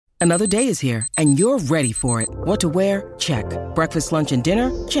Another day is here, and you're ready for it. What to wear? Check. Breakfast, lunch, and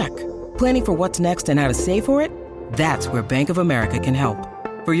dinner? Check. Planning for what's next and how to save for it? That's where Bank of America can help.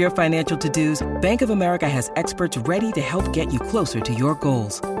 For your financial to-dos, Bank of America has experts ready to help get you closer to your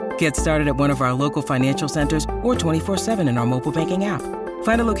goals. Get started at one of our local financial centers or 24/7 in our mobile banking app.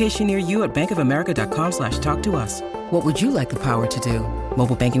 Find a location near you at bankofamerica.com/talktous. What would you like the power to do?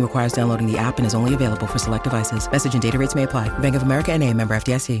 Mobile banking requires downloading the app and is only available for select devices. Message and data rates may apply. Bank of America N.A., member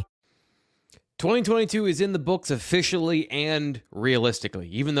FDIC. 2022 is in the books officially and realistically.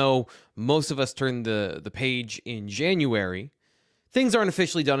 Even though most of us turned the page in January, things aren't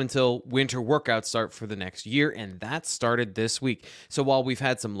officially done until winter workouts start for the next year, and that started this week. So while we've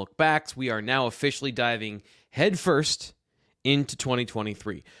had some look backs, we are now officially diving headfirst into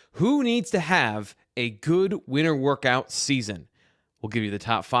 2023. Who needs to have a good winter workout season? We'll give you the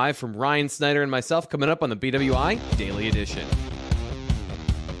top 5 from Ryan Snyder and myself coming up on the BWI Daily Edition.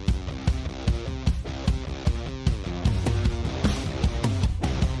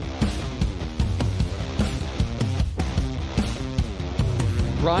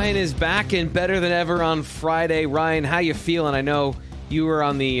 Ryan is back and better than ever on Friday. Ryan, how you feeling? I know you were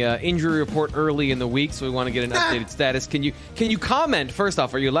on the injury report early in the week, so we want to get an updated status. Can you comment? First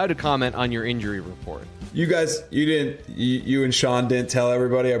off, are you allowed to comment on your injury report? You guys, you and Sean didn't tell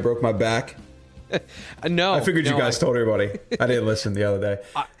everybody I broke my back? No. I figured you guys told everybody. I didn't listen the other day.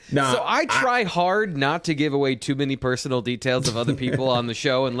 So I try hard not to give away too many personal details of other people on the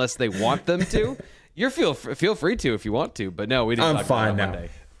show unless they want them to. You feel free to if you want to, but no, we didn't. I'm fine now. Monday.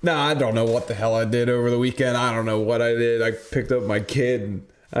 No, I don't know what the hell I did over the weekend. I don't know what I did. I picked up my kid and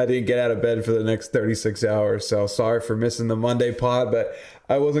I didn't get out of bed for the next 36 hours. So sorry for missing the Monday pod, but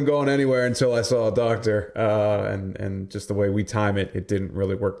I wasn't going anywhere until I saw a doctor. And just the way we time it, it didn't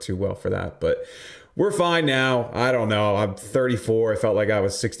really work too well for that. But we're fine now. I don't know. I'm 34. I felt like I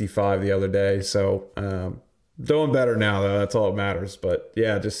was 65 the other day. So doing better now, though. That's all that matters. But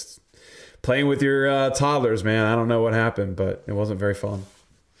yeah, just playing with your toddlers, man. I don't know what happened, but it wasn't very fun.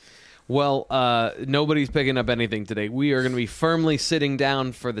 Well, nobody's picking up anything today. We are going to be firmly sitting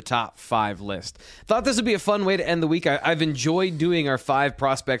down for the top 5 list. Thought this would be a fun way to end the week. I've enjoyed doing our 5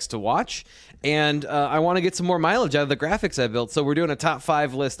 prospects to watch, and I want to get some more mileage out of the graphics I built. So we're doing a top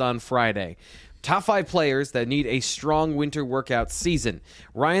 5 list on Friday. Top 5 players that need a strong winter workout season.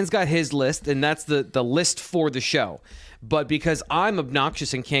 Ryan's got his list, and that's the list for the show. But because I'm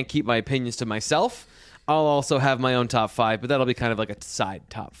obnoxious and can't keep my opinions to myself, I'll also have my own top 5, but that'll be kind of like a side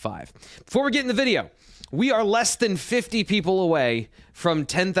top 5. Before we get in the video, we are less than 50 people away from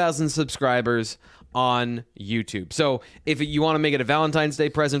 10,000 subscribers on YouTube. So if you want to make it a Valentine's Day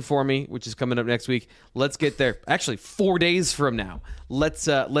present for me, which is coming up next week, let's get there. Actually, 4 days from now. Let's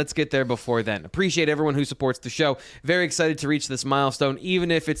get there before then. Appreciate everyone who supports the show. Very excited to reach this milestone,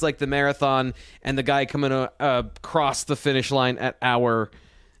 even if it's like the marathon and the guy coming across the finish line at hour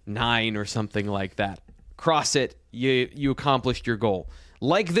 9 or something like that. Cross it, you accomplished your goal.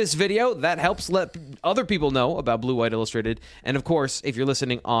 Like this video, that helps let other people know about Blue White Illustrated. And of course, if you're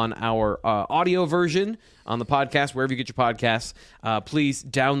listening on our audio version on the podcast, wherever you get your podcasts, please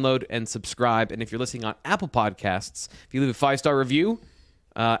download and subscribe. And if you're listening on Apple Podcasts, if you leave a 5-star review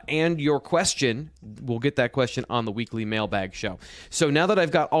and your question, we'll get that question on the weekly mailbag show. So now that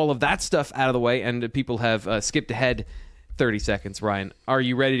I've got all of that stuff out of the way and people have skipped ahead 30 seconds, Ryan, are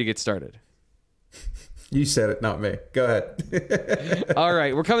you ready to get started? You said it, not me. Go ahead. All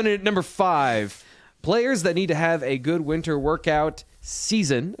right, we're coming in at number 5. Players that need to have a good winter workout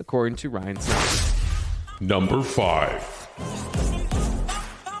season, according to Ryan Snyder. Number 5.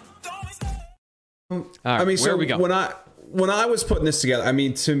 All right, I mean, where are we going? When I was putting this together, I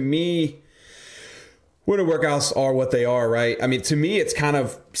mean, to me, winter workouts are what they are, right? I mean, to me, it's kind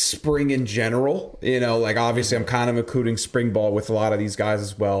of spring in general. You know, like obviously, I'm kind of including spring ball with a lot of these guys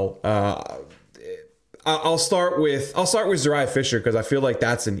as well. I'll start with Zariah Fisher because I feel like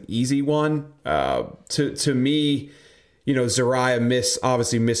that's an easy one. To me, you know, Zariah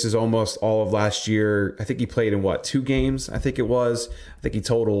obviously misses almost all of last year. I think he played in 2 games? I think it was. I think he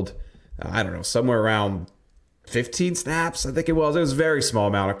totaled, I don't know, somewhere around 15 snaps. I think it was. It was a very small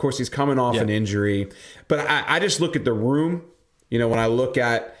amount. Of course, he's coming off an injury. But I just look at the room. You know, when I look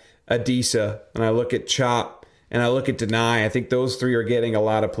at Adisa and I look at Chop, and I look at Deny, I think those 3 are getting a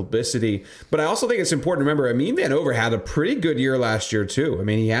lot of publicity. But I also think it's important to remember, Amin Van Over had a pretty good year last year, too. I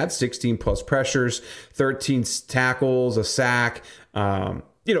mean, he had 16-plus pressures, 13 tackles, a sack.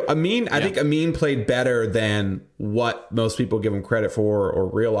 You know, I think Amin played better than what most people give him credit for or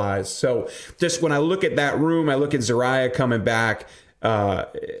realize. So just when I look at that room, I look at Zariah coming back.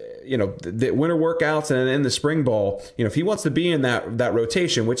 the winter workouts and in the spring ball, if he wants to be in that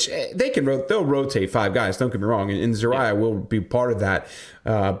rotation, which they'll rotate 5 guys. Don't get me wrong, and Zariah will be part of that.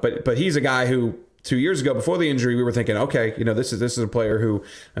 But he's a guy who 2 years ago, before the injury, we were thinking, okay, this is a player who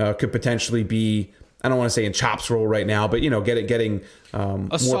could potentially be, I don't want to say in Chop's role right now, but getting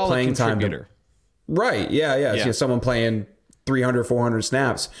more playing time. Right? Yeah. So someone playing 300, 400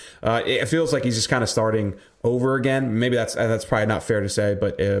 snaps. It feels like he's just kind of starting over again. Maybe that's probably not fair to say,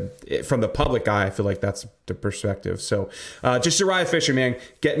 but from the public eye, I feel like that's the perspective. So just Zariah Fisher, man,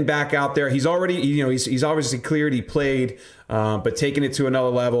 getting back out there. He's already, he's obviously cleared. He played, but taking it to another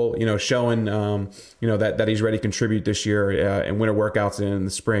level. Showing, that he's ready to contribute this year in winter workouts and in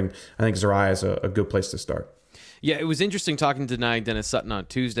the spring. I think Zariah is a good place to start. Yeah, it was interesting talking to Dennis Sutton on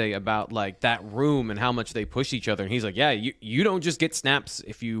Tuesday about like that room and how much they push each other. And he's like, yeah, you don't just get snaps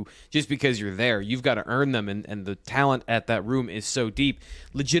just because you're there. You've got to earn them. And the talent at that room is so deep.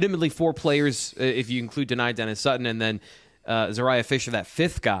 Legitimately 4 players, if you include Dennis Sutton, and then Zariah Fisher, that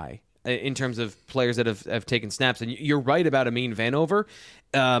 5th guy in terms of players that have taken snaps. And you're right about Amin Vanover.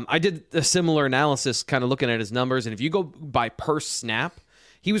 I did a similar analysis kind of looking at his numbers. And if you go by per snap,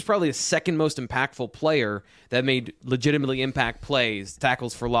 he was probably the second most impactful player that made legitimately impact plays,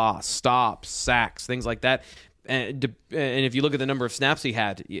 tackles for loss, stops, sacks, things like that. And if you look at the number of snaps he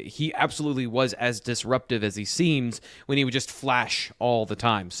had, he absolutely was as disruptive as he seems when he would just flash all the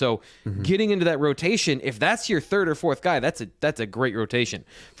time. So getting into that rotation, if that's your 3rd or 4th guy, that's a great rotation.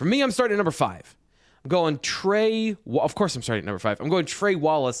 For me, I'm starting at number 5. I'm going of course I'm starting at number 5. I'm going Trey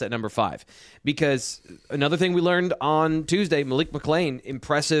Wallace at number 5 because another thing we learned on Tuesday, Malik McClain,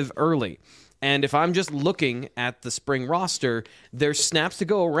 impressive early. And if I'm just looking at the spring roster, there's snaps to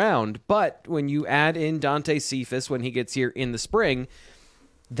go around. But when you add in Dante Cephas when he gets here in the spring,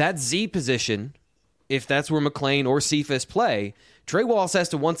 that Z position, if that's where McClain or Cephas play, Trey Wallace has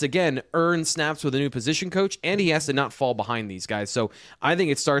to once again earn snaps with a new position coach, and he has to not fall behind these guys. So I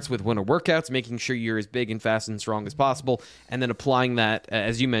think it starts with winter workouts, making sure you're as big and fast and strong as possible, and then applying that,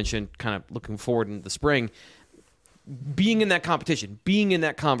 as you mentioned, kind of looking forward into the spring. Being in that competition, being in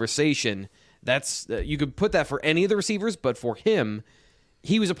that conversation, that's you could put that for any of the receivers, but for him,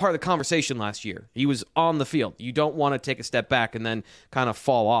 he was a part of the conversation last year. He was on the field. You don't want to take a step back and then kind of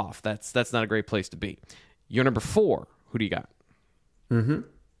fall off. That's not a great place to be. You're number 4. Who do you got? Give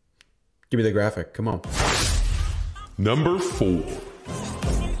me the graphic. Come on. Number 4.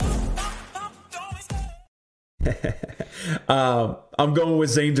 I'm going with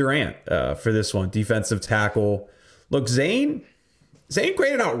Zane Durant for this one. Defensive tackle. Look, Zane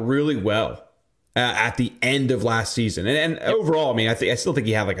graded out really well at the end of last season. And overall, I mean, I still think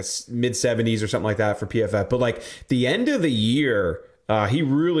he had like a mid-70s or something like that for PFF. But like the end of the year, he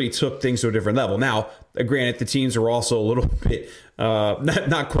really took things to a different level. Now, granted, the teams are also a little bit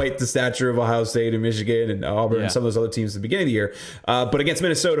not quite the stature of Ohio State and Michigan and Auburn and some of those other teams at the beginning of the year. But against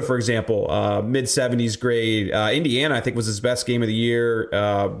Minnesota, for example, mid-70s grade. Indiana, I think, was his best game of the year,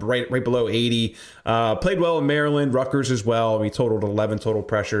 right below 80. Played well in Maryland, Rutgers as well. He totaled 11 total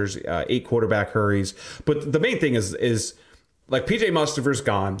pressures, 8 quarterback hurries. But the main thing is like PJ Mustafer's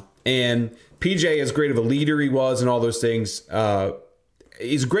gone, and PJ, as great of a leader he was and all those things,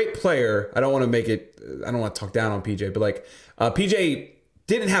 he's a great player. I don't want to talk down on PJ, but like PJ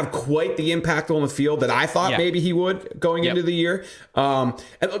didn't have quite the impact on the field that I thought maybe he would going into the year. And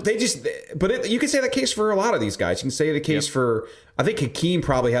look, you can say that case for a lot of these guys. You can say the case for, I think Hakeem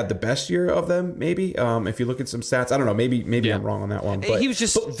probably had the best year of them, maybe. If you look at some stats, I don't know, maybe I'm wrong on that one. But he was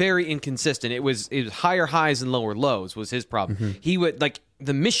just very inconsistent. It was higher highs and lower lows was his problem. He would, like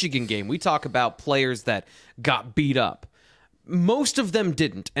the Michigan game, we talk about players that got beat up. Most of them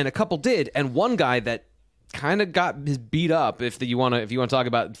didn't, and a couple did, and one guy that kind of got beat up, if you want to talk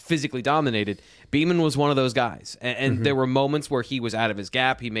about physically dominated, Beeman was one of those guys. And there were moments where he was out of his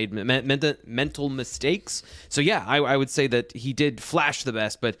gap. He made mental mistakes. So yeah, I would say that he did flash the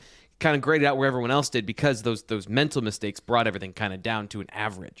best, but kind of graded out where everyone else did because those mental mistakes brought everything kind of down to an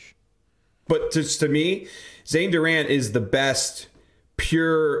average. But to me, Zane Durant is the best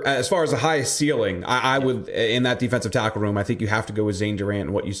pure, as far as the highest ceiling, I would, in that defensive tackle room, I think you have to go with Zane Durant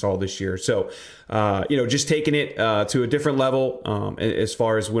and what you saw this year. So, just taking it to a different level as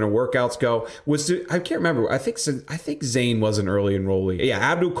far as winter workouts go. I can't remember. I think Zane was an early enrollee. Yeah,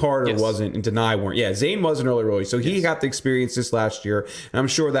 Abdul Carter wasn't, and Denai weren't. Yeah, Zane was an early enrollee. So he got the experience this last year, and I'm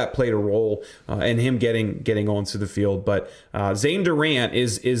sure that played a role in him getting onto the field. But Zane Durant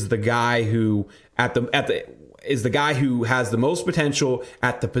is the guy who is the guy who has the most potential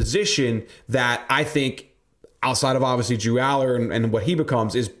at the position that I think outside of obviously Drew Aller and what he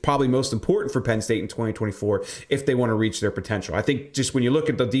becomes, is probably most important for Penn State in 2024 if they want to reach their potential. I think just when you look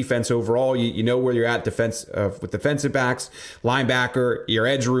at the defense overall, you know where you're at with defensive backs, linebacker, your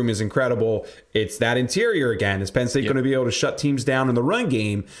edge room is incredible. It's that interior again. Is Penn State going to be able to shut teams down in the run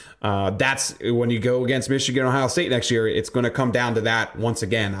game? That's when you go against Michigan, Ohio State next year, it's going to come down to that once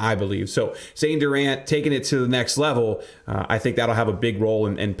again, I believe. So Zane Durant taking it to the next level, I think that'll have a big role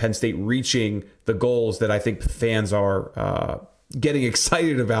in Penn State reaching the goals that I think fans are getting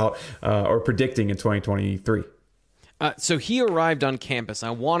excited about or predicting in 2023. So he arrived on campus. I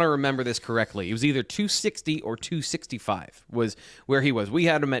want to remember this correctly. It was either 260 or 265 was where he was. We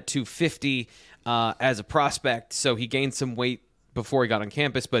had him at 250 as a prospect, so he gained some weight before he got on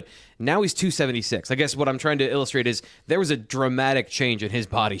campus, but now he's 276. I guess what I'm trying to illustrate is there was a dramatic change in his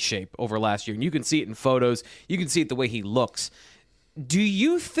body shape over last year, and you can see it in photos. You can see it the way he looks. Do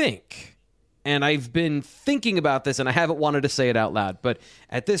you think, and I've been thinking about this, and I haven't wanted to say it out loud, but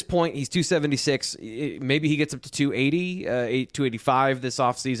at this point, he's 276. Maybe he gets up to 280, 285 this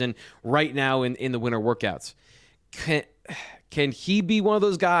offseason, right now in the winter workouts. Can he be one of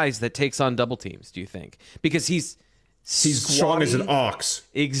those guys that takes on double teams, do you think? Because he's strong as an ox.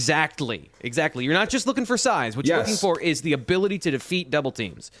 Exactly. You're not just looking for size. What you're looking for is the ability to defeat double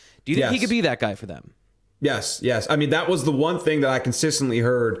teams. Do you think he could be that guy for them? Yes. I mean, that was the one thing that I consistently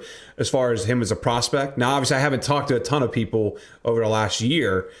heard as far as him as a prospect. Now, obviously, I haven't talked to a ton of people over the last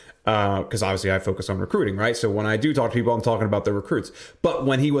year because obviously I focus on recruiting, right? So when I do talk to people, I'm talking about the recruits. But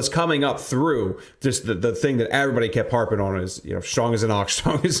when he was coming up through, just the thing that everybody kept harping on is, strong as an ox,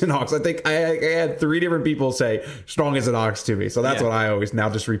 strong as an ox. I think I had 3 different people say strong as an ox to me. So that's what I always now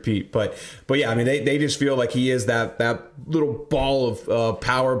just repeat. But yeah, I mean, they just feel like he is that little ball of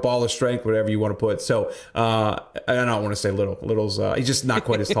power, ball of strength, whatever you want to put. So I don't want to say little. Little's he's just not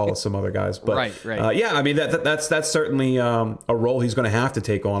quite as tall as some other guys. But right. Yeah, I mean, that's certainly a role he's going to have to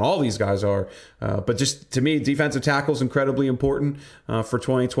take on. All these guys are. But just to me, defensive tackle is incredibly important for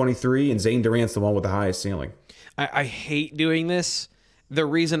 2023, and Zane Durant's the one with the highest ceiling. I hate doing this. The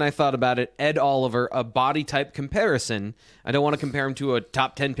reason I thought about it, Ed Oliver, a body type comparison. I don't want to compare him to a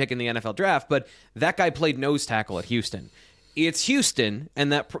top 10 pick in the NFL draft, but that guy played nose tackle at Houston. It's Houston,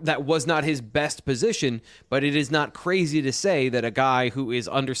 and that was not his best position, but it is not crazy to say that a guy who is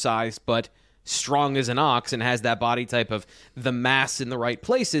undersized but strong as an ox and has that body type of the mass in the right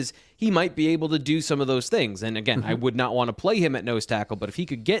places, he might be able to do some of those things. And again, I would not want to play him at nose tackle, but if he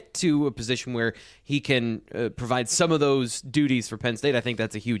could get to a position where he can provide some of those duties for Penn State, I think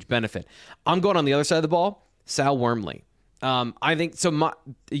that's a huge benefit. I'm going on the other side of the ball, Sal Wormley. I think so.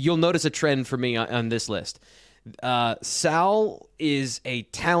 You'll notice a trend for me on this list. Sal is a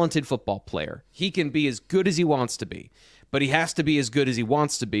talented football player. He can be as good as he wants to be, but he has to be as good as he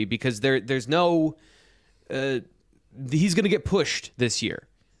wants to be because there's no he's going to get pushed this year.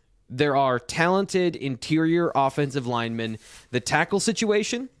 There are talented interior offensive linemen. The tackle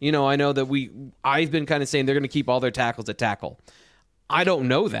situation, I know that I've been kind of saying they're going to keep all their tackles at tackle. I don't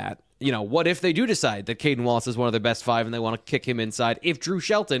know that. What if they do decide that Caden Wallace is one of their best 5 and they want to kick him inside? If Drew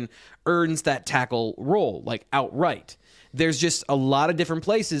Shelton earns that tackle role, like outright. There's just a lot of different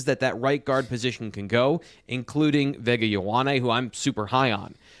places that right guard position can go, including Vega Ioane, who I'm super high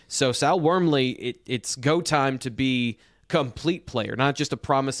on. So Sal Wormley, it's go time to be complete player, not just a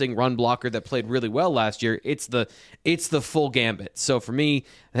promising run blocker that played really well last year. It's the full gambit. So for me,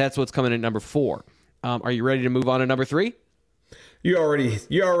 that's what's coming at number 4. Are you ready to move on to number 3? You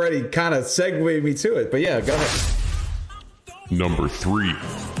already kind of segued me to it, but yeah, go ahead. Number 3.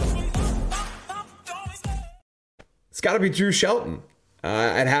 It's got to be Drew Shelton.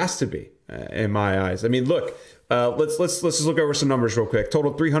 It has to be, in my eyes. I memean, look, let's just look over some numbers real quick.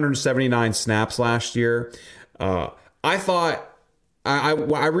 Total 379 snaps last year. I thought I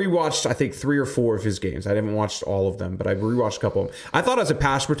rewatched, I think, 3 or 4 of his games. I didn't watch all of them, but I rewatched a couple of them. I thought as a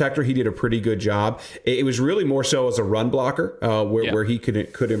pass protector, he did a pretty good job. It was really more so as a run blocker, where he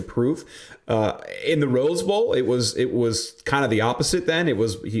could improve. In the Rose Bowl, it was kind of the opposite. Then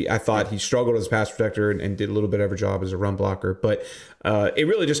I thought he struggled as a pass protector and did a little bit of a job as a run blocker. But it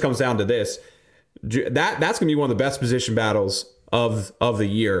really just comes down to this. That's going to be one of the best position battles of the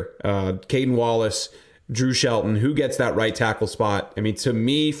year. Caden Wallace, Drew Shelton, who gets that right tackle spot? I mean, to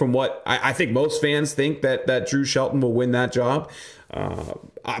me, from what I think most fans think that Drew Shelton will win that job,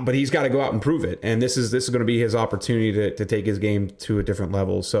 but he's got to go out and prove it. And this is going to be his opportunity to take his game to a different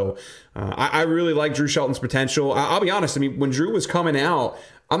level. So I really like Drew Shelton's potential. I'll be honest. I mean, when Drew was coming out,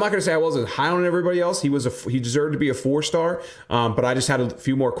 I'm not going to say I wasn't high on everybody else. He deserved to be a 4-star, but I just had a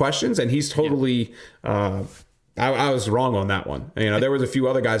few more questions, and he's totally I was wrong on that one. There was a few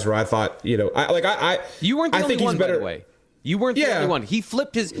other guys where I thought, you weren't the only one, by the way. You weren't the only one. He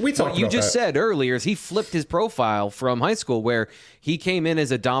flipped his. What you just said earlier is he flipped his profile from high school, where he came in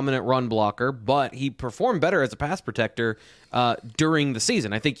as a dominant run blocker, but he performed better as a pass protector during the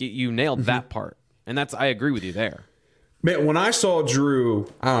season. I think you nailed that part, and I agree with you there. Man, when I saw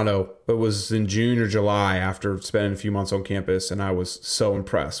Drew, I don't know, it was in June or July after spending a few months on campus, and I was so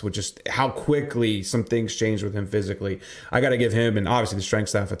impressed with just how quickly some things changed with him physically. I got to give him and obviously the strength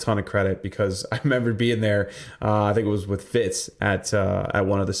staff a ton of credit, because I remember being there, I think it was with Fitz at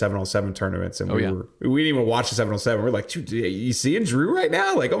one of the 7-on-7 tournaments, and we didn't even watch the 7-on-7. We're like, dude, you seeing Drew right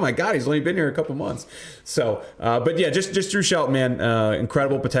now? Like, oh my God, he's only been here a couple months. So, but yeah, just Drew Shelton, man,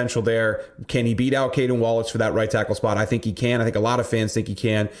 incredible potential there. Can he beat out Caden Wallace for that right tackle spot? I think he can. I think a lot of fans think he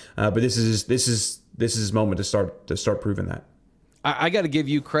can, but this is his moment to start proving that. I got to give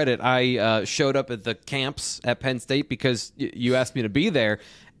you credit. I showed up at the camps at Penn State because you asked me to be there,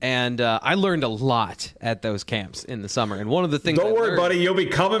 and I learned a lot at those camps in the summer. And one of the things, don't worry, buddy, you'll be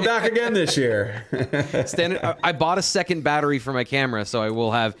coming back again this year. I bought a second battery for my camera, so I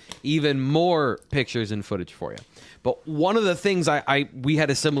will have even more pictures and footage for you. But one of the things we had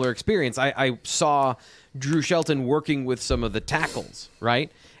a similar experience. I saw Drew Shelton working with some of the tackles,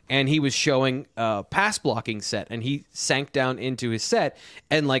 right? And he was showing a pass blocking set, and he sank down into his set,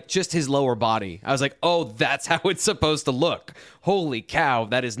 and like just his lower body. I was like, oh, that's how it's supposed to look. Holy cow,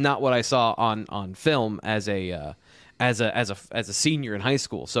 that is not what I saw on film as a senior in high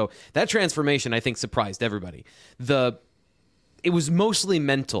school. So that transformation, I think, surprised everybody. It was mostly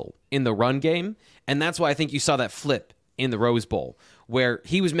mental in the run game, and that's why I think you saw that flip in the Rose Bowl, where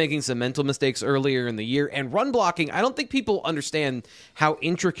he was making some mental mistakes earlier in the year. And run blocking, I don't think people understand how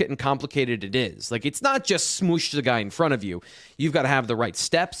intricate and complicated it is. Like, it's not just smoosh the guy in front of you. You've got to have the right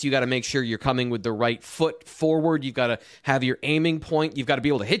steps. You got to make sure you're coming with the right foot forward. You've got to have your aiming point. You've got to be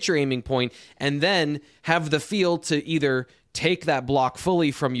able to hit your aiming point, and then have the feel to either take that block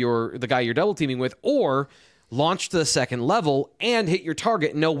fully from the guy you're double teaming with, or launch to the second level and hit your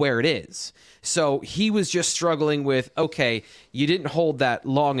target and know where it is. So he was just struggling with, okay, you didn't hold that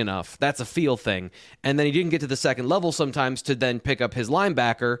long enough. That's a feel thing. And then he didn't get to the second level sometimes to then pick up his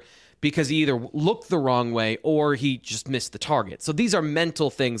linebacker because he either looked the wrong way or he just missed the target. So these are mental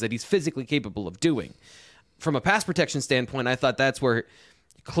things that he's physically capable of doing. From a pass protection standpoint, I thought that's where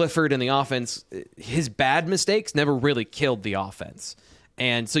Clifford and the offense, his bad mistakes never really killed the offense.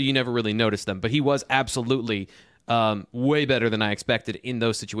 And so you never really noticed them. But he was absolutely way better than I expected in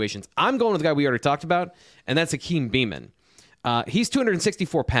those situations. I'm going with the guy we already talked about, and that's Hakeem Beamon. He's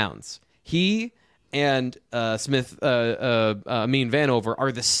 264 pounds. He and Amin Vanover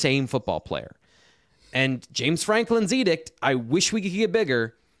are the same football player. And James Franklin's edict, I wish we could get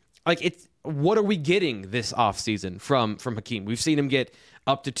bigger. What are we getting this offseason from Hakeem? We've seen him get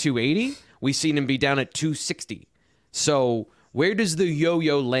up to 280. We've seen him be down at 260. So where does the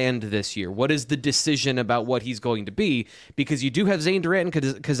yo-yo land this year? What is the decision about what he's going to be? Because you do have Zane Durant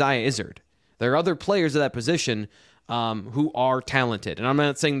and Keziah Izzard. There are other players at that position who are talented. And I'm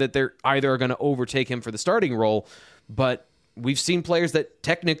not saying that they're either are going to overtake him for the starting role, but we've seen players that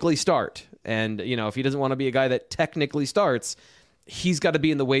technically start. And, if he doesn't want to be a guy that technically starts, he's got to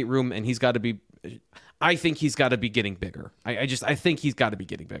be in the weight room, and I think he's got to be getting bigger. I think he's got to be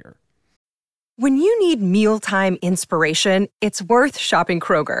getting bigger. When you need mealtime inspiration, it's worth shopping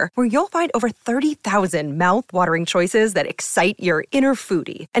Kroger, where you'll find over 30,000 mouth-watering choices that excite your inner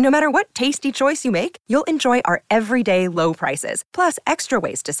foodie. And no matter what tasty choice you make, you'll enjoy our everyday low prices, plus extra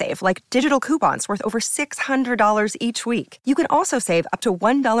ways to save, like digital coupons worth over $600 each week. You can also save up to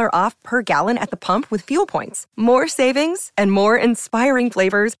 $1 off per gallon at the pump with fuel points. More savings and more inspiring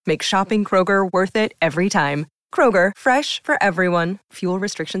flavors make shopping Kroger worth it every time. Kroger, fresh for everyone. Fuel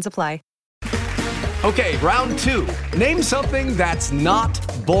restrictions apply. Okay, round two. Name something that's not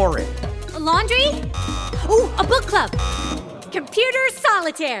boring. A laundry? Ooh, a book club. Computer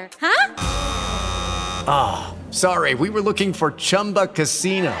solitaire, huh? Ah, sorry, we were looking for Chumba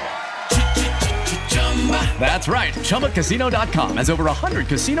Casino. That's right, ChumbaCasino.com has over 100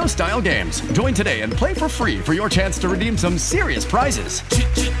 casino-style games. Join today and play for free for your chance to redeem some serious prizes.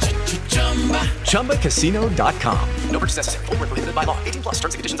 ChumbaCasino.com. No purchase necessary. Void where prohibited by law. 18+ terms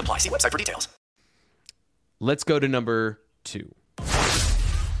and conditions apply. See website for details. Let's go to number 2.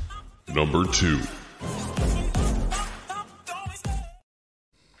 Number 2.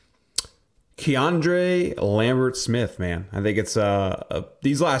 Keandre Lambert-Smith, man. I think it's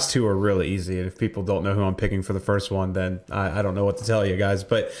these last two are really easy. And if people don't know who I'm picking for the first one, then I don't know what to tell you guys.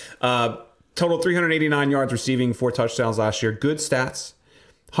 But total 389 yards receiving, 4 touchdowns last year. Good stats.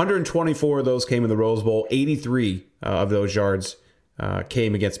 124 of those came in the Rose Bowl. 83 of those yards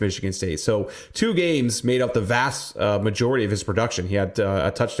came against Michigan State. So 2 games made up the vast majority of his production. He had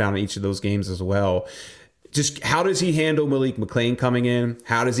a touchdown in each of those games as well. Just how does he handle Malik McClain coming in?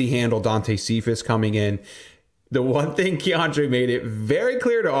 How does he handle Dante Cephas coming in? The one thing Keandre made it very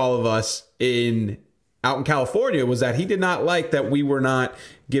clear to all of us out in California was that he did not like that we were not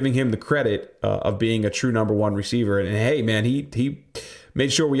giving him the credit of being a true number 1 receiver. And hey, man, he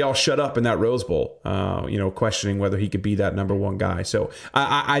made sure we all shut up in that Rose Bowl, questioning whether he could be that number 1 guy. So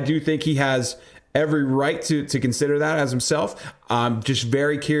I do think he has every right to consider that as himself. I'm just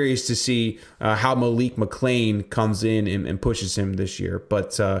very curious to see how Malik McClain comes in and pushes him this year.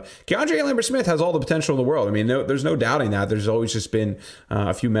 But Keandre Lambert-Smith has all the potential in the world. I mean, there's no doubting that. There's always just been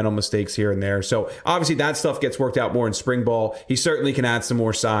a few mental mistakes here and there. So obviously that stuff gets worked out more in spring ball. He certainly can add some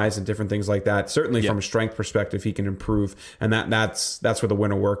more size and different things like that. Certainly from a strength perspective, he can improve. And that's where the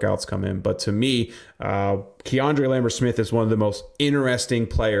winter workouts come in. But to me, Keandre Lambert-Smith is one of the most interesting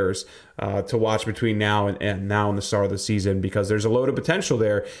players to watch between now and the start of the season, because there's a load of potential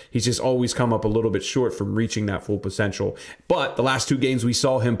there. He's just always come up a little bit short from reaching that full potential. But the last 2 games we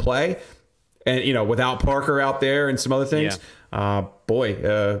saw him play, and without Parker out there and some other things,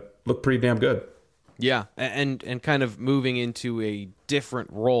 looked pretty damn good. Yeah, and kind of moving into a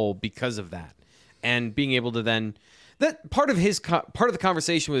different role because of that, and being able to then. That part of the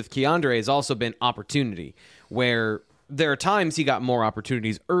conversation with Keandre has also been opportunity, where there are times he got more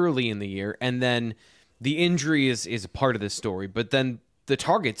opportunities early in the year, and then the injury is a part of this story, but then the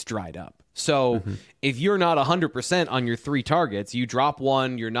targets dried up. So if you're not 100% on your 3 targets, you drop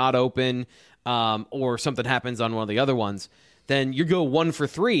one, you're not open, or something happens on one of the other ones, then you go 1 for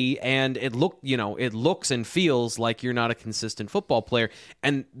 3, and it looks and feels like you're not a consistent football player.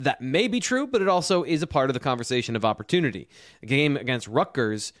 And that may be true, but it also is a part of the conversation of opportunity. The game against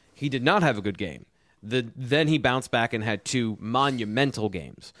Rutgers, he did not have a good game. Then he bounced back and had 2 monumental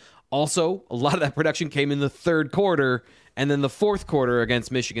games. Also, a lot of that production came in the 3rd quarter and then the 4th quarter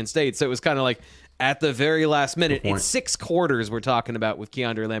against Michigan State. So it was kind of like at the very last minute. It's 6 quarters we're talking about with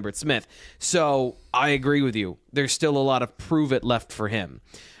Keandre Lambert-Smith. So I agree with you. There's still a lot of prove it left for him.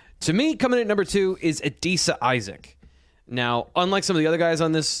 To me, coming in at number 2 is Adisa Isaac. Now, unlike some of the other guys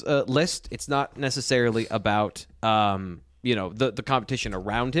on this list, it's not necessarily about the competition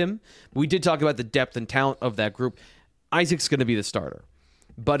around him. We did talk about the depth and talent of that group. Isaac's going to be the starter.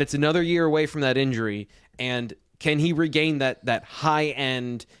 But it's another year away from that injury, and can he regain that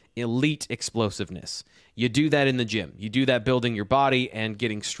high-end elite explosiveness? You do that in the gym. You do that building your body and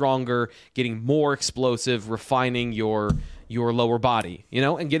getting stronger, getting more explosive, refining your lower body,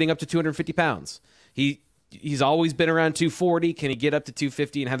 and getting up to 250 pounds. He's always been around 240. Can he get up to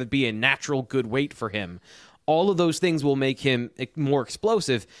 250 and have it be a natural good weight for him? All of those things will make him more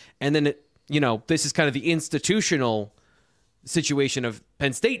explosive. And then, this is kind of the institutional situation of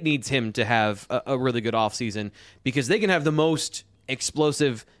Penn State needs him to have a really good offseason, because they can have the most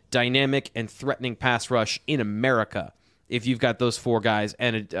explosive, dynamic, and threatening pass rush in America if you've got those 4 guys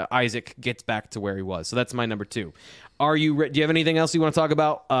and Isaac gets back to where he was. So that's my number 2. Are you do you have anything else you want to talk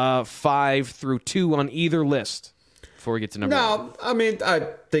about 5 through 2 on either list before we get to number 1? No, I mean, I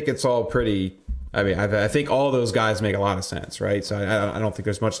think it's all pretty... I think all those guys make a lot of sense, right? So I don't think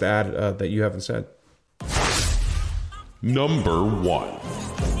there's much to add that you haven't said. Number 1.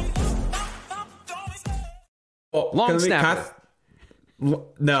 Well, long snapper.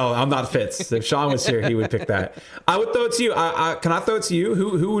 No, I'm not Fitz. If Sean was here, he would pick that. I would throw it to you. Can I throw it to you?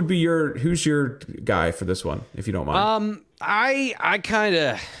 Who would be who's your guy for this one, if you don't mind? I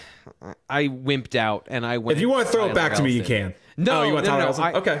wimped out and I went. If you want to throw it back to me, you can. No, you want Tyler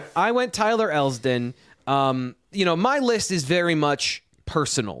Elsdon? Okay. I went Tyler Elsdon. My list is very much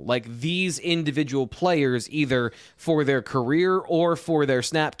personal. Like, these individual players, either for their career or for their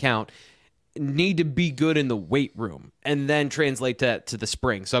snap count, need to be good in the weight room and then translate that to the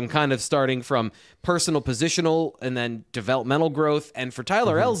spring. So I'm kind of starting from personal, positional, and then developmental growth. And for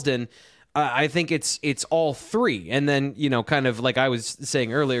Tyler Elsdon, I think it's all 3. And then, kind of like I was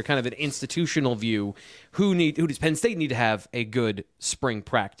saying earlier, kind of an institutional view. Who does Penn State need to have a good spring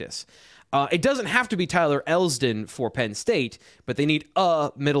practice? It doesn't have to be Tyler Elsdon for Penn State, but they need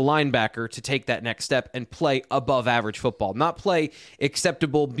a middle linebacker to take that next step and play above average football. Not play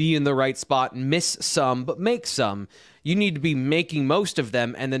acceptable, be in the right spot, miss some, but make some. You need to be making most of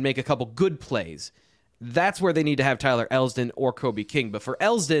them and then make a couple good plays. That's where they need to have Tyler Elsdon or Kobe King. But for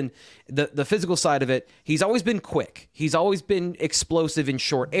Elsdon, the physical side of it, he's always been quick. He's always been explosive in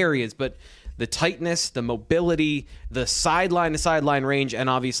short areas, but the tightness, the mobility, the sideline to sideline range, and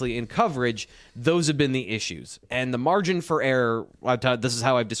obviously in coverage, those have been the issues. And the margin for error, this is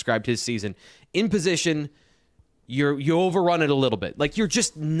how I've described his season. In position, you overrun it a little bit. Like, you're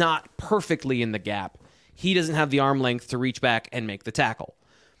just not perfectly in the gap. He doesn't have the arm length to reach back and make the tackle.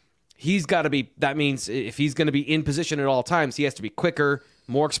 He's got to be, that means if he's going to be in position at all times, he has to be quicker,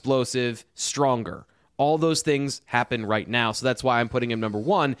 more explosive, stronger. All those things happen right now. So that's why I'm putting him number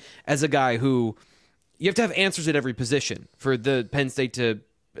one as a guy who you have to have answers at every position for the Penn State to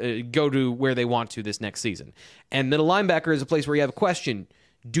go to where they want to this next season. And middle linebacker is a place where you have a question.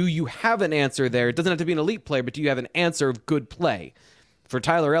 Do you have an answer there? It doesn't have to be an elite player, but do you have an answer of good play? For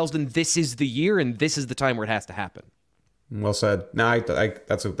Tyler Elsdon, this is the year, and this is the time where it has to happen. Well said. No,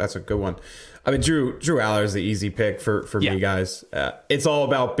 that's a good one. I mean, Drew Aller is the easy pick for me, guys. It's all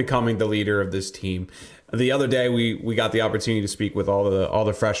about becoming the leader of this team. The other day, we got the opportunity to speak with all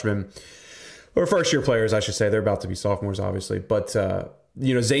the freshmen, or first year players, I should say. They're about to be sophomores, obviously, but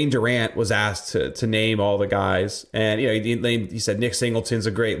Zane Durant was asked to name all the guys, and he said Nick Singleton's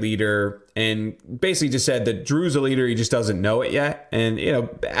a great leader, and basically just said that Drew's a leader, he just doesn't know it yet, and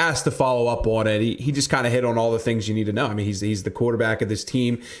asked to follow up on it. He just kind of hit on all the things you need to know. I mean, he's the quarterback of this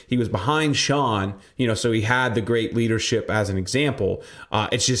team. He was behind Sean, so he had the great leadership as an example.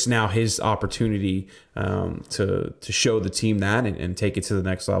 It's just now his opportunity to show the team that and take it to the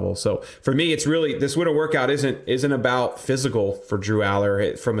next level. So for me, it's really, this winter workout isn't about physical for Drew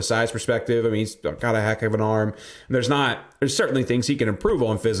Aller from a size perspective. I mean, he's got a heck of an arm. There's certainly things he can improve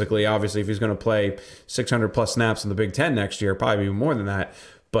on physically. Obviously, if he's going to play 600 plus snaps in the Big Ten next year, probably even more than that.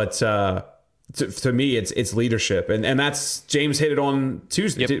 But to me, it's leadership, and that's, James hit it on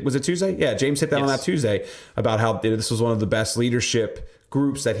Tuesday. Yep. Was it Tuesday? Yeah, James hit that on that Tuesday about how this was one of the best leadership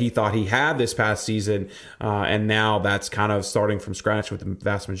groups that he thought he had this past season, and now that's kind of starting from scratch with the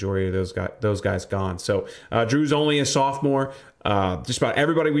vast majority of those guys gone. So Drew's only a sophomore. Just about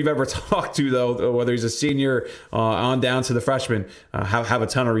everybody we've ever talked to, though, whether he's a senior on down to the freshman, have a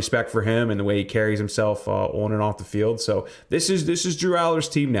ton of respect for him and the way he carries himself on and off the field. So this is Drew Aller's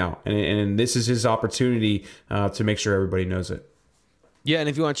team now, and this is his opportunity to make sure everybody knows it. Yeah, and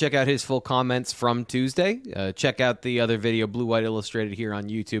if you want to check out his full comments from Tuesday, check out the other video, Blue White Illustrated, here on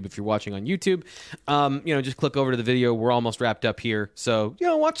YouTube. If you're watching on YouTube, just click over to the video. We're almost wrapped up here. So,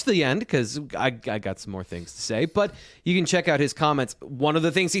 watch the end, because I got some more things to say. But you can check out his comments. One of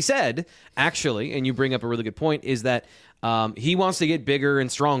the things he said, actually, and you bring up a really good point, is that he wants to get bigger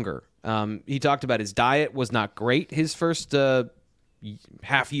and stronger. He talked about his diet was not great his first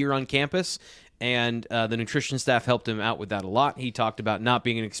half year on campus. And the nutrition staff helped him out with that a lot. He talked about not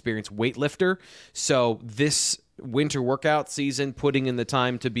being an experienced weightlifter. So this winter workout season, putting in the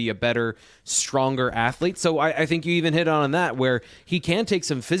time to be a better, stronger athlete. So I think you even hit on that, where he can take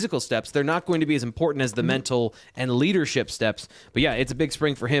some physical steps. They're not going to be as important as the mental and leadership steps. But yeah, it's a big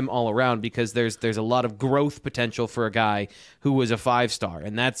spring for him all around, because there's a lot of growth potential for a guy who was a 5-star.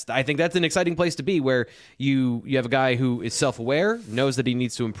 And I think that's an exciting place to be, where you have a guy who is self-aware, knows that he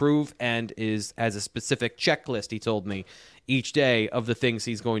needs to improve, and has a specific checklist, he told me, each day of the things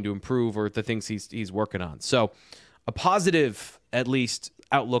he's going to improve or the things he's working on. So a positive, at least,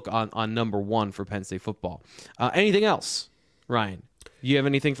 outlook on number one for Penn State football. Anything else, Ryan? You have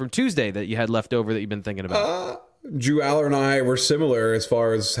anything from Tuesday that you had left over that you've been thinking about? Drew Aller and I were similar as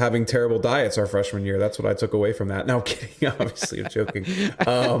far as having terrible diets our freshman year. That's what I took away from that. No, I'm kidding. Obviously, I'm joking.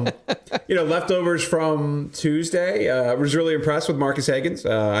 Leftovers from Tuesday. I was really impressed with Marcus Higgins.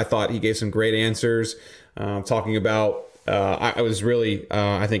 I thought he gave some great answers, talking about, I was really,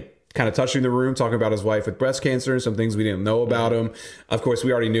 I think, kind of touching the room, talking about his wife with breast cancer, some things we didn't know about him. Of course,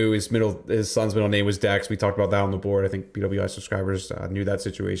 we already knew his son's middle name was Dex. We talked about that on the board. I think BWI subscribers knew that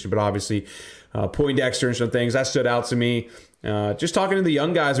situation, but obviously Poindexter and some things that stood out to me. Just talking to the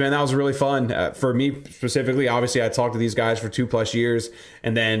young guys, man, that was really fun. For me specifically, obviously I talked to these guys for 2+ years,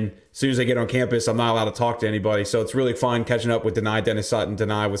 and then as soon as they get on campus, I'm not allowed to talk to anybody. So it's really fun catching up with Dennis Sutton.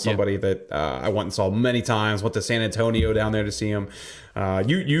 With somebody that I went and saw many times. Went to San Antonio down there to see him.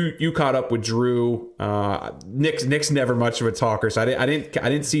 You caught up with Drew. Nick's never much of a talker, so I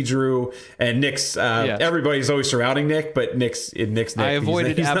didn't see Drew and Nick's. Everybody's always surrounding Nick, but Nick's Nick. I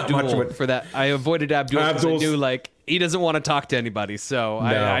avoided Abdul for that. I avoided Abdul because I knew he doesn't want to talk to anybody, so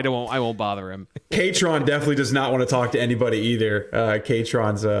no. I won't bother him. Katron definitely does not want to talk to anybody either.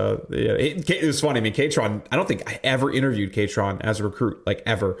 Katron's it was funny. I mean, Katron, I don't think I ever interviewed Katron as a recruit,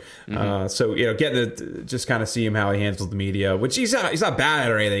 ever. Mm-hmm. So getting to just kind of see him how he handles the media, which he's not bad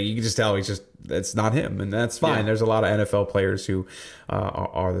at or anything. You can just tell he's just it's not him, and that's fine. There's a lot of NFL players who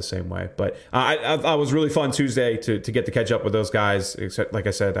are the same way. But I was really fun Tuesday to get to catch up with those guys. Except, like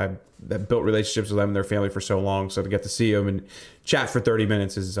I said, I've built relationships with them and their family for so long, so to get to see them and chat for 30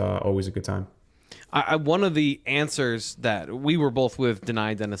 minutes is always a good time. One of the answers that we were both with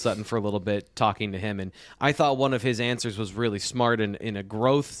Denai Dennis Sutton for a little bit talking to him, and I thought one of his answers was really smart in a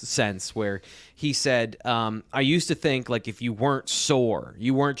growth sense, where he said, I used to think like if you weren't sore,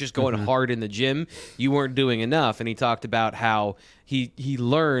 you weren't just going hard in the gym, you weren't doing enough. And he talked about how he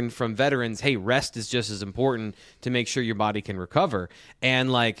learned from veterans, hey, rest is just as important to make sure your body can recover.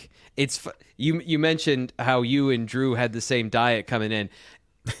 And like you mentioned how you and Drew had the same diet coming in.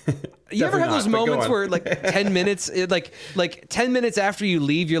 You ever have those moments where like 10 minutes, like 10 minutes after you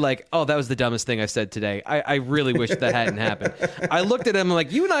leave, you're like, oh, that was the dumbest thing I said today. I really wish that hadn't happened. I looked at him, I'm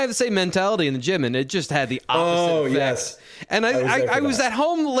like, you and I have the same mentality in the gym, and it just had the opposite effect. Yes. And I was at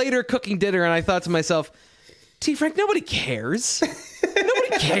home later cooking dinner, and I thought to myself, T. Frank, nobody cares.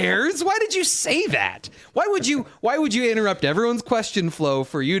 Nobody cares. Why did you say that? Why would you interrupt everyone's question flow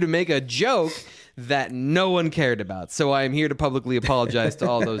for you to make a joke that no one cared about? So I am here to publicly apologize to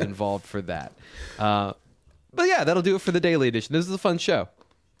all those involved for that. But yeah, that'll do it for the Daily Edition. This is a fun show.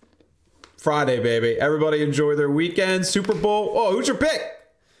 Friday, baby. Everybody enjoy their weekend. Super Bowl. Oh, who's your pick?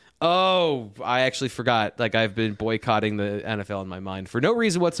 Oh, I actually forgot. Like, I've been boycotting the NFL in my mind for no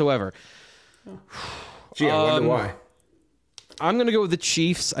reason whatsoever. Gee, I wonder why. I'm going to go with the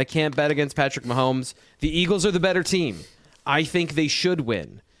Chiefs. I can't bet against Patrick Mahomes. The Eagles are the better team. I think they should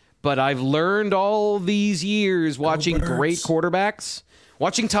win. But I've learned all these years watching great quarterbacks,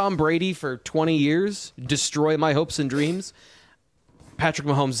 watching Tom Brady for 20 years destroy my hopes and dreams. Patrick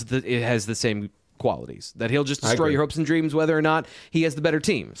Mahomes has the same qualities, that he'll just destroy your hopes and dreams whether or not he has the better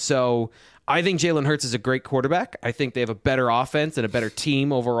team. So I think Jalen Hurts is a great quarterback. I think they have a better offense and a better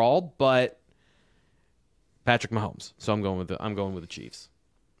team overall, but Patrick Mahomes. So I'm going with the Chiefs.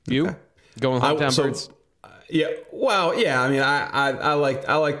 You? Okay. Going with hometown Birds? Yeah, well, yeah. I mean, I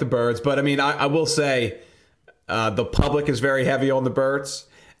like the Birds, but I mean, I will say the public is very heavy on the Birds,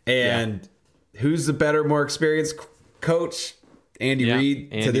 and who's the better, more experienced coach? Andy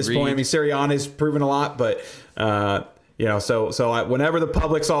Reid. To this point, I mean, Sirianni's proven a lot, but so whenever the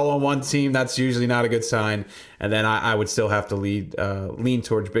public's all on one team, that's usually not a good sign. And then I would still have to lean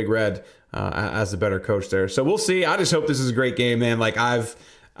towards Big Red as the better coach there. So we'll see. I just hope this is a great game, man. Like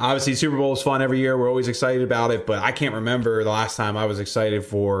obviously, Super Bowl is fun every year. We're always excited about it, but I can't remember the last time I was excited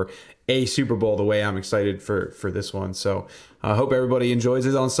for a Super Bowl the way I'm excited for this one. So I hope everybody enjoys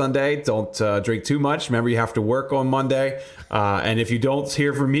it on Sunday. Don't drink too much. Remember, you have to work on Monday. And if you don't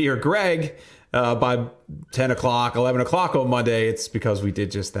hear from me or Greg by 10 o'clock, 11 o'clock on Monday, it's because we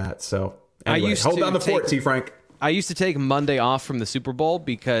did just that. So anyway, hold down the fort, T. Frank. I used to take Monday off from the Super Bowl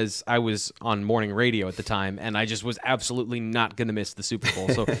because I was on morning radio at the time, and I just was absolutely not going to miss the Super Bowl.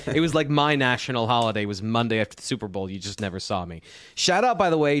 So it was like my national holiday was Monday after the Super Bowl. You just never saw me. Shout out, by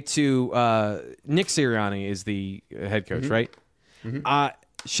the way, to Nick Sirianni is the head coach, right? Mm-hmm.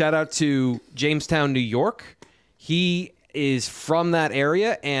 Shout out to Jamestown, New York. He is from that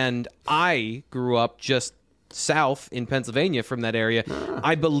area, and I grew up just south in Pennsylvania from that area.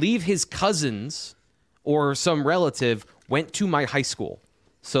 I believe his cousins or some relative went to my high school.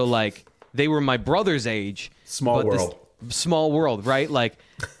 So, like, they were my brother's age. Small world, right? Like,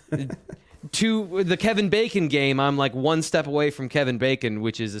 to the Kevin Bacon game, I'm like one step away from Kevin Bacon,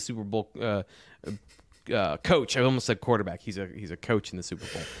 which is a Super Bowl coach. I almost said quarterback. He's a coach in the Super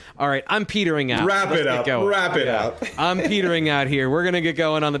Bowl. All right, I'm petering out. Wrap it up. I'm petering out here. We're going to get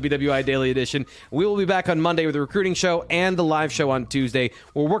going on the BWI Daily Edition. We will be back on Monday with the recruiting show and the live show on Tuesday.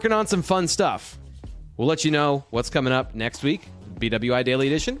 We're working on some fun stuff. We'll let you know what's coming up next week. BWI Daily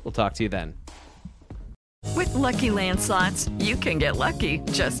Edition. We'll talk to you then. With Lucky Land Slots, you can get lucky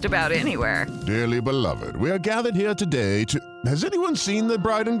just about anywhere. Dearly beloved, we are gathered here today to... Has anyone seen the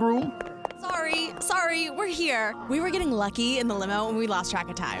bride and groom? Sorry, we're here. We were getting lucky in the limo and we lost track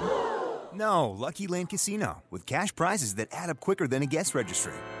of time. No, Lucky Land Casino, with cash prizes that add up quicker than a guest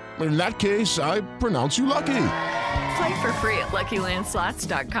registry. In that case, I pronounce you lucky. Play for free at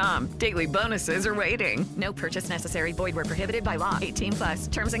LuckyLandSlots.com. Daily bonuses are waiting. No purchase necessary. Void where prohibited by law.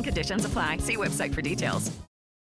 18+. Terms and conditions apply. See website for details.